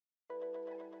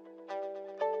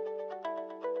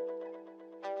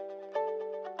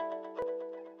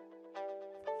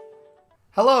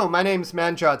Hello, my name's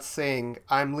Manjot Singh.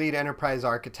 I'm lead enterprise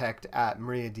architect at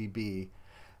MariaDB.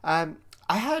 Um,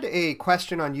 I had a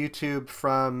question on YouTube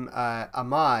from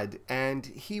Ahmad, and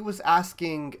he was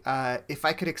asking if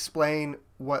I could explain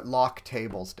what lock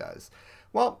tables does.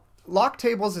 Well, lock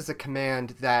tables is a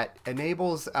command that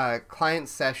enables client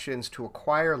sessions to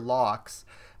acquire locks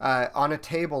on a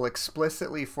table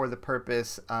explicitly for the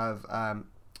purpose of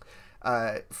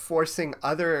forcing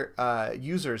other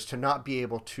users to not be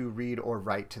able to read or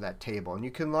write to that table. And you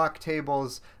can lock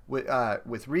tables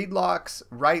with read locks,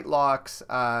 write locks,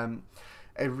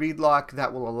 a read lock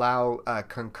that will allow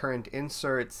concurrent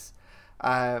inserts.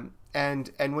 And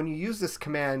when you use this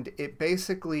command, it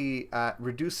basically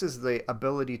reduces the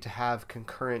ability to have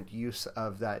concurrent use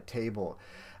of that table.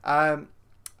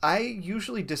 I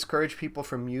usually discourage people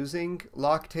from using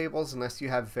lock tables unless you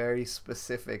have very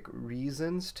specific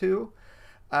reasons to.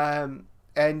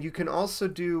 And you can also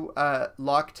do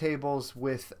lock tables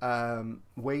with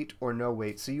wait or no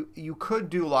wait. So you could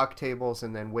do lock tables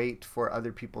and then wait for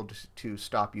other people to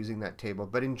stop using that table.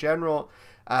 But in general,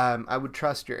 I would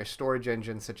trust your storage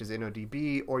engine such as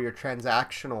InnoDB or your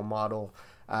transactional model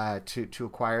to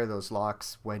acquire those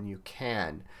locks when you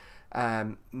can.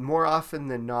 More often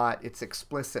than not, it's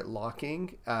explicit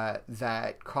locking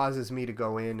that causes me to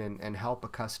go in and help a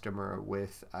customer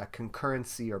with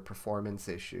concurrency or performance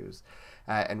issues.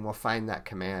 And we'll find that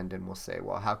command and we'll say,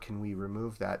 well, how can we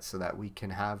remove that so that we can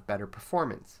have better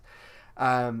performance?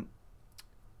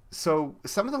 So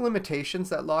some of the limitations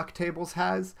that lock tables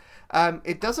has,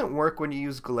 it doesn't work when you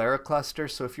use Galera cluster.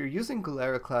 So if you're using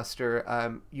Galera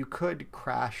cluster, you could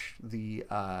crash the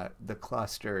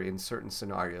cluster in certain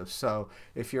scenarios. So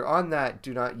if you're on that,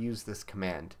 do not use this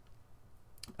command.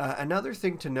 Another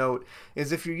thing to note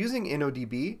is if you're using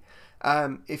InnoDB,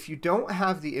 if you don't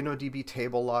have the InnoDB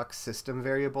table lock system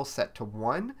variable set to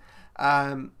 1,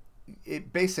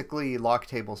 it basically lock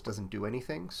tables doesn't do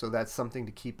anything, so that's something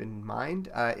to keep in mind.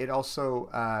 It also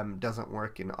doesn't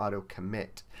work in auto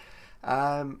commit.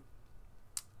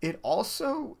 It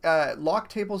also lock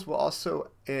tables will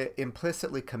also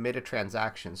implicitly commit a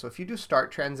transaction. So if you do start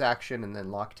transaction and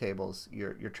then lock tables,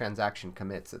 your transaction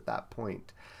commits at that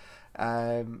point.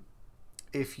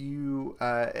 If you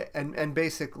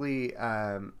basically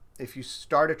if you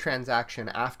start a transaction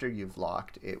after you've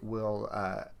locked, it will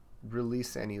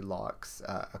release any locks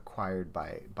acquired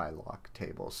by lock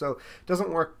table. So it doesn't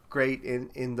work great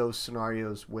in those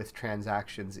scenarios with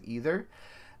transactions either.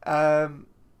 And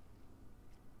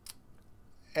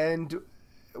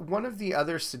one of the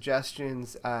other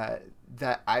suggestions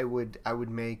that I would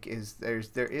make is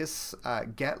there is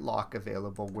get lock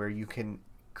available where you can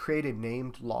create a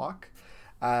named lock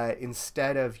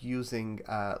instead of using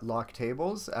lock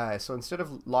tables. So instead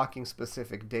of locking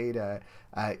specific data,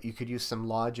 you could use some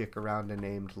logic around a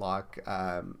named lock,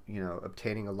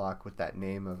 obtaining a lock with that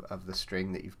name of the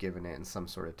string that you've given it in some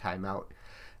sort of timeout.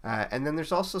 And then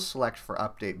there's also select for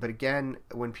update. But again,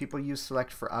 when people use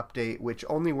select for update, which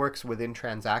only works within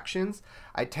transactions,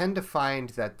 I tend to find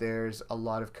that there's a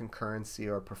lot of concurrency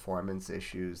or performance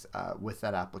issues with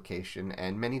that application.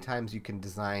 And many times you can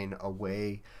design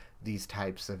away these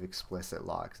types of explicit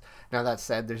locks. Now that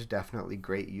said, there's definitely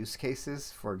great use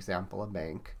cases, for example, a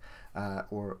bank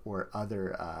or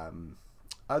other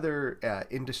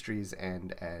industries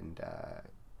and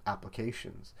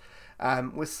applications.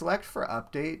 With select for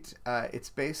update,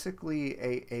 it's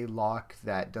basically a lock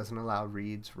that doesn't allow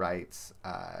reads, writes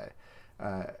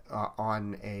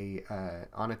on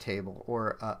a table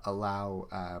or allow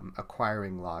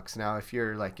acquiring locks. Now, if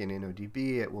you're like in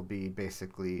InnoDB, it will be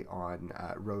basically on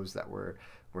rows that were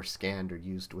scanned or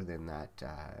used within that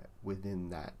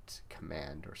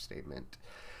command or statement.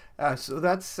 So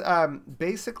that's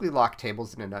basically lock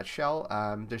tables in a nutshell.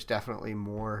 There's definitely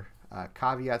more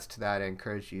caveats to that. I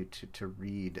encourage you to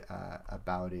read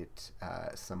about it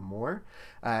some more,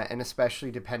 and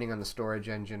especially depending on the storage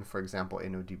engine. For example,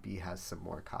 InnoDB has some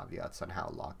more caveats on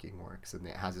how locking works, and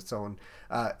it has its own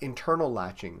internal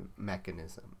latching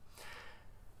mechanism.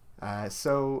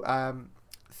 So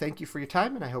thank you for your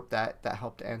time, and I hope that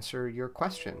helped answer your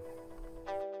question.